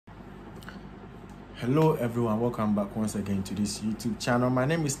Hello everyone, welcome back once again to this YouTube channel. My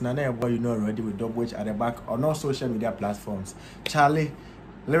name is Nana, boy, you know already, with double H at the back on all social media platforms. Charlie,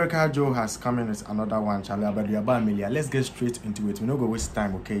 Lyrical Joe has come in with another one, Charlie Abaduaba Amerliar. Let's get straight into it. We don't go waste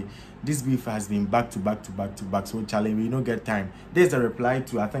time, okay? This beef has been back to back. So Charlie, we don't get time. There's a reply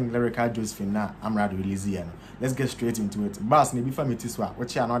to, I think, Lyrical Joe's finna Amerado release here. Let's get straight into it. Boss, maybe for me this one.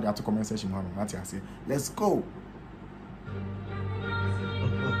 Watch here now, the auto comment section. Let's go.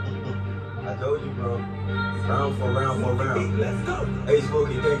 I told you, bro. Round for round. Let's go. Hey,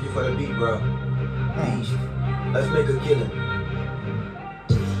 Smokey, thank you for the beat, bro. Let's make a killing.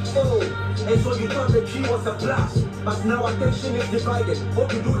 Oh, and so you thought the tree was a blast, but now attention is divided.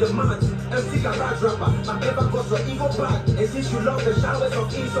 Hope you do the math. MC garage rapper, I've never got your ego back. And since you love the showers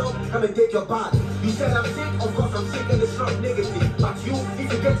of Esau, come and take your part. You said I'm sick, of course I'm sick, and it's not negative. But you,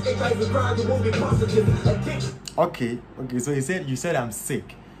 if you get HIV crowd, you won't be positive. And think. Okay. So you said I'm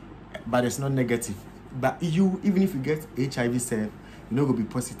sick, but it's not negative. But you, even if you get HIV self, you're not gonna be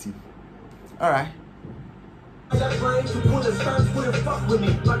positive. Alright. I'm trying to pull a stance, wouldn't fuck with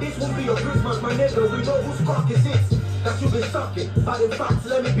me. But this won't be your Christmas, my nigga. We know whose cock is it that you've been sucking. But in fact,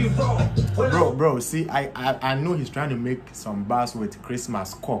 let me be wrong. Bro, see, I know he's trying to make some bars with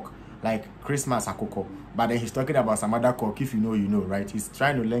Christmas cock, like Christmas akoko. But then he's talking about some other cock. If you know, you know, right? He's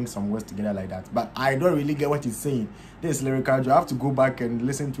trying to link some words together like that. But I don't really get what he's saying. This Lyrical Joe, I have to go back and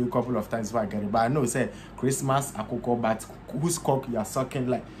listen to it a couple of times before I get it. But I know he said Christmas akoko, but whose cock you are sucking,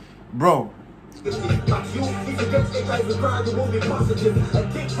 like, bro. But you, if you get HIV crowd, you won't be positive.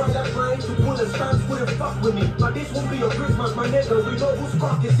 And think right at trying to pull a stance, wouldn't fuck with me. But this won't be your Christmas, my nigga. We know whose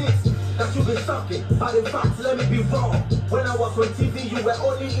cock is it that you've been sucking. But in fact, let me be wrong. When I was on TV, you were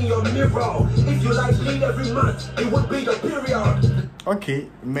only in your mirror. If you like bleed every month, it would be your period. Okay,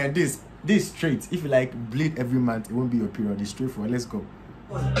 man, this straight. If you like bleed every month, it won't be your period. It's straightforward. Let's go.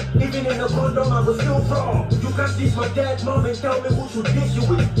 Even in the condom, I was still wrong. You can't diss my dead mom and tell me who should diss you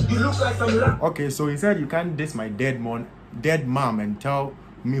with. You look like some Okay, so he said you can't diss my dead mom and tell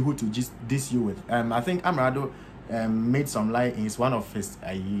me who to just diss you with. I think Amerado made some lie in one of his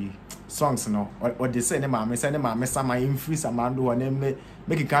songs, you know. Or they say my influence Amando and then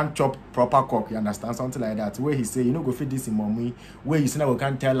make it can't chop proper cock, you understand? Something like that. Where he say, you know, go fit this in mommy, where you say that we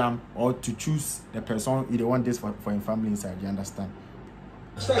can't tell him or to choose the person you don't want this for his family inside, you understand?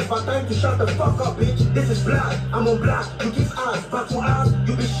 Sex, but time to shut the fuck up, bitch. This is black, I'm on black. You kiss ass, but to ass,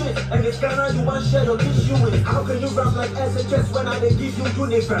 you be shit. And it's Ghana you want share your tissue with. How can you rap like SHS when I they give you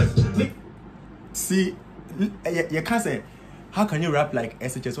universe? See, you can't say, how can you rap like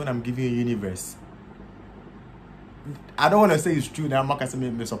SHS when I'm giving you universe? I don't want to say it's true, now I'm not going to say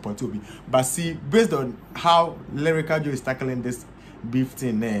me support to be. But see, based on how Lyrical Joe is tackling this beef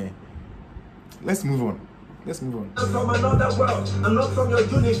thing, let's move on. I'm from another world, I'm not from your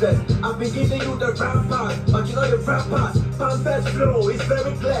universe. I've been giving you the rap pass, but you know the rap pass. Pampers flow is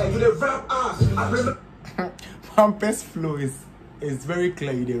very clear, you the rap ass. I remember Pampers flow is very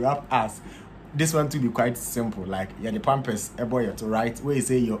clear, you the rap ass. This one to be quite simple, like yeah, the Pampers, boy, to right where you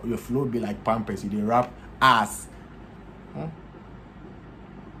say your flow be like Pampers, you the rap ass.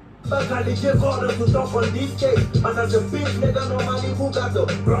 But I did order to talk on this case. But as a bitch nigga normally who got the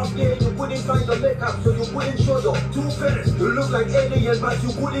rough day, you couldn't find the makeup, so you couldn't show your two face. You look like alien, but you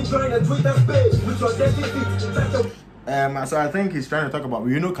couldn't join a Twitter space with your dirty feet. So I think he's trying to talk about,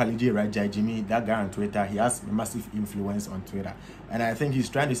 you know, Khalid, right? Jai Jimmy, that guy on Twitter, he has massive influence on Twitter, and I think he's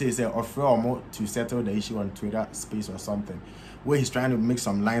trying to say offer or more to settle the issue on Twitter space or something, where he's trying to make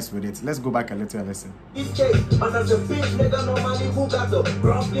some lines with it. Let's go back a little and listen. But as a bitch nigga normally who got the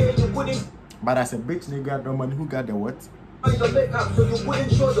rough day, you couldn't. But as a bitch nigga normally who got the what? The makeup, so you couldn't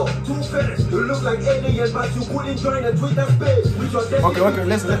show your two face. You look like alien, but you couldn't join a Twitter space with your dirty Okay,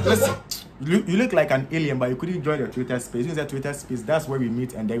 let's. You look like an alien, but you couldn't join the Twitter space. You say Twitter space, that's where we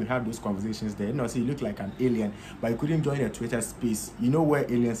meet and then we have those conversations there. No, see, you look like an alien, but you couldn't join the Twitter space. You know where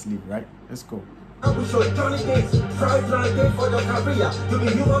aliens live, right? Let's go. We show Johnny Gates, fried plantain for your career. You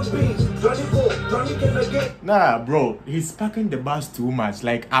be human beings. Johnny go, Johnny came again. Nah, bro, he's packing the bars too much.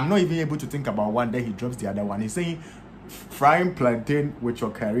 Like, I'm not even able to think about one, then he drops the other one. He's saying, frying plantain with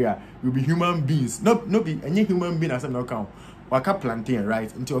your career. You'll be human beings. No be any human being as no count. Waka plantain,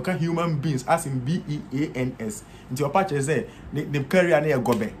 right? Into your human beings, as in BEANS. Into your patch say the career near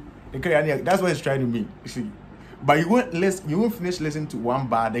gobe. The career near, that's what he's trying to mean. See. But you won't finish listening to one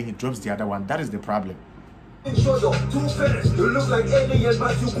bar, then he drops the other one. That is the problem. Show your two face. You look like alien,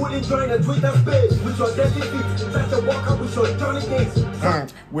 but you couldn't join a Twitter space with your dirty feet. Such a walker with your Johnny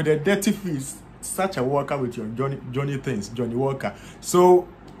Gates. With a dirty feet, such a walker with your Johnny Walker. So,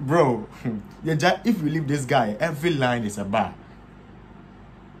 bro, if you leave this guy, every line is a bar.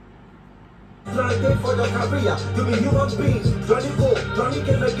 Planted for your career, you be human beings. Johnny go, Johnny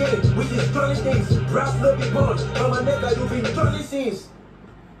came again with his Johnny things. Rap no be born, from a nigga you been Johnny since.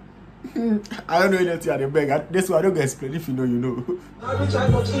 I don't know anything at the beg. This one I don't get explain. If you know, you know. Every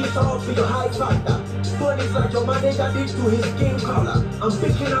type of insult to your high factor. Tony's like your manager did to his skin color. I'm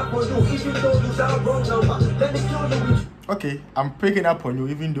picking up on you even though you dial wrong number. Let me kill you with. Okay, I'm picking up on you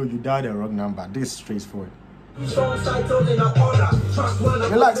even though you dialed the wrong number. This is straightforward. Song title in a order. Trust one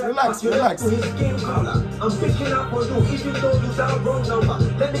Relax. To his skin color. I'm picking up on you even though you dial wrong number.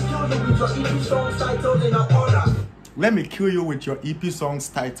 Let me kill you with your EP song title in a order. Let me kill you with your EP song's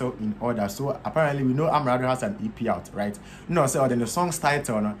title in order. So apparently we know Amerado has an EP out, right? No, so then the song's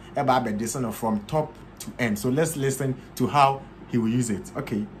title about this from top to end. So let's listen to how he will use it.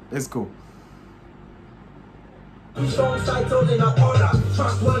 Okay, let's go. Song title in a order.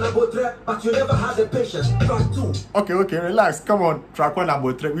 Track one about three, but you never had the patience. Track two. Okay, relax. Come on, track one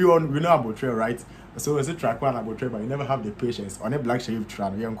about three. We know about three, right? So it's a track one about three, but you never have the patience. On a black shave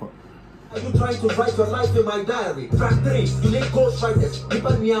track, Are you trying to write your life in my diary? Track 3, you need ghostwriters.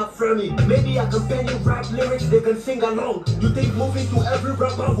 People me out from me. Maybe I can pen you rap lyrics, they can sing along. You think moving to every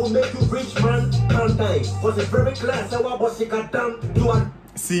rapper will make you rich, man? Can't I? Was it very clear? So I was sick of damn. You are.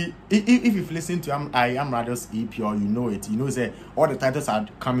 See, if you've listened to Amerado's EP or you know it, you know that all the titles are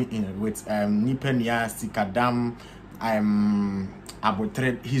coming in with Nipenia, Sikadam,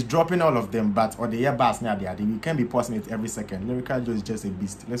 Abotre. He's dropping all of them, but or the year bass now there. You can't be pausing it every second. Lyrical Joe is just a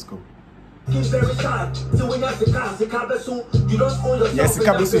beast. Let's go. He's very sad. So when you the car, you don't own yourself. Yes,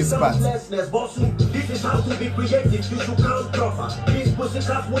 Kabesu is bad. This is how to be creative. You should count proper. These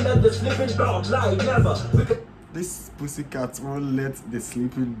pussycats won't let the sleeping dog lie. Never. This pussycat won't let the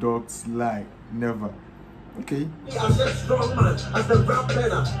sleeping dogs lie. Never. Okay. As a strong man, as the rap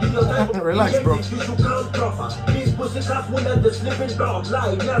planner, relax, bro. You should count proper. These pussycats won't let the sleeping dog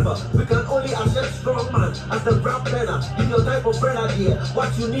lie. Never. We can only accept strong man as the rap planner. In your type of brother here,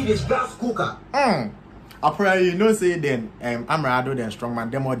 what you need is gas cooker. Apparently, you know, say then Amerado then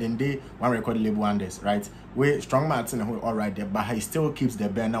Strongman, them more than they one record label wonders, right? Where Strongman's in the whole all right there, but he still keeps the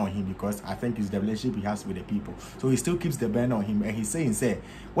banner on him because I think it's the relationship he has with the people. So he still keeps the banner on him, and he's saying, say,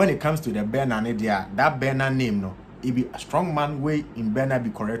 when it comes to the banner, that banner name, no, it be a Strongman way in banner be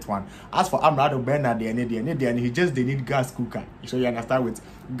correct one. As for Amerado banner, and he just they need gas cooker. So you understand with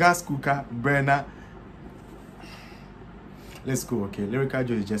gas cooker, banner. Let's go, okay. Lyrical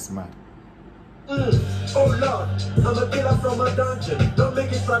Joe is just mad. Oh Lord, I'm a killer from a dungeon. Don't make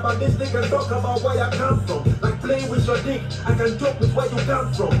it tribalistic and talk about where I come from. Like playing with your dick, I can joke with where you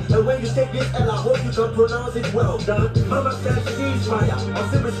come from. And when you take this L, I hope you can pronounce it well done. Mama said ceasefire, I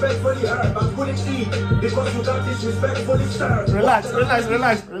still respectfully heard, but couldn't eat because you got disrespectfully served.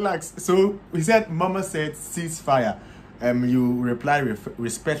 Relax. So he said Mama said ceasefire. You reply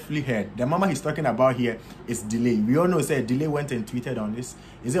respectfully heard. The mama he's talking about here is Delay. We all know say Delay went and tweeted on this.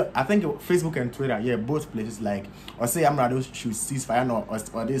 Is it? I think Facebook and Twitter, yeah, both places like or say Amerado should cease fire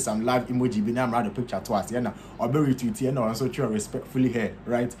or there's some live emoji be Amerado picture twice, yeah, or be retweet, yeah, no, and so true respectfully heard,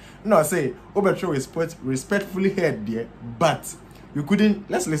 right? No, say Obertro respectfully heard there, but you couldn't.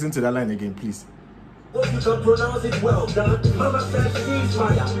 Let's listen to that line again, please. Hope you can pronounce it well done. Mama said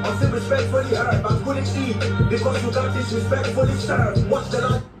ceasefire, I still respectfully heard, but couldn't eat because you got disrespectfully served. What's the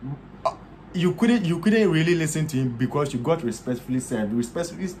line? You couldn't really listen to him because you got respectfully served.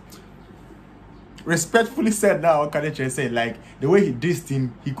 Respectfully said now, can I say like the way he dissed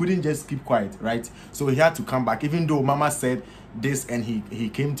him, he couldn't just keep quiet, right? So he had to come back, even though Mama said this and he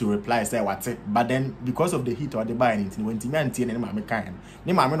came to reply, say what's it, but then because of the heat or the buy anything, when Timmy and Tina and kind,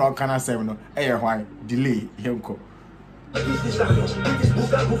 Nima no can I say no, why delay him go. This is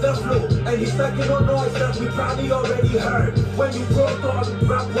Buga flow, and he's talking on noise that we probably already heard. When you grow tall,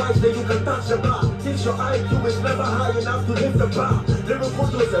 rap wise, then you can touch the bar. Since your IQ is never high enough to lift the bar. Lyrical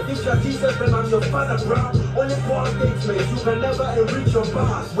Joseph, if you're Jesus, then I'm your father, bro. Only four statements, you can never enrich your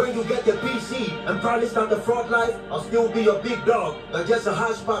bars. When you get the PC and probably start the front life, I'll still be your big dog, not just a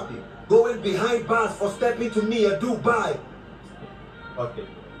hush puppy. Going behind bars for stepping to me a Dubai. Okay.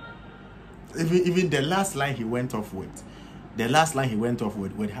 Even the last line he went off with.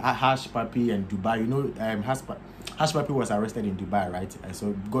 With Hash Papi and Dubai. You know, Hash Papi was arrested in Dubai, right?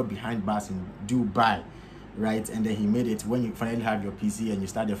 So got behind bars in Dubai, right? And then he made it when you finally have your PC and you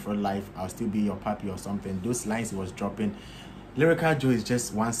start the front life, I'll still be your papi or something. Those lines he was dropping. Lyrical Joe is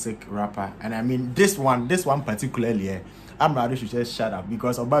just one sick rapper, and I mean this one particularly. Amerado should just shut up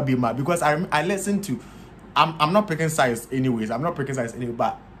because of Babima. Because I listen to. I'm not picking sides anyways.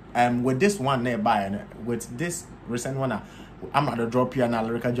 But with this one nearby and with this recent one, I'm at the drop here now.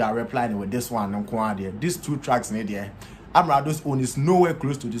 Lyrical Joe replying with this one. These two tracks in there. Amerado's own is nowhere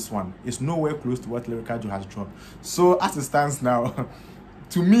close to this one. It's nowhere close to what Lyrical Joe has dropped. So as it stands now,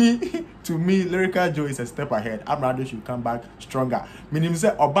 to me, Lyrical Joe is a step ahead. Amerado should come back stronger. Meaning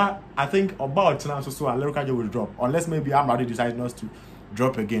say I think Oba or Tina so Lyrical Joe will drop. Unless maybe Amerado decides not to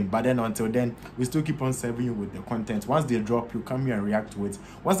drop again. But then until then, we still keep on serving you with the content. Once they drop, you come here and react to it.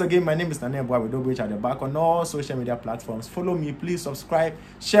 Once again, my name is Abaduaba with Double H at the back on all social media platforms. Follow me, please subscribe,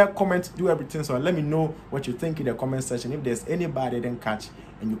 share, comment, do everything. So let me know what you think in the comment section. If there's anybody I didn't catch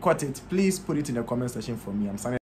and you caught it, please put it in the comment section for me. I'm signing.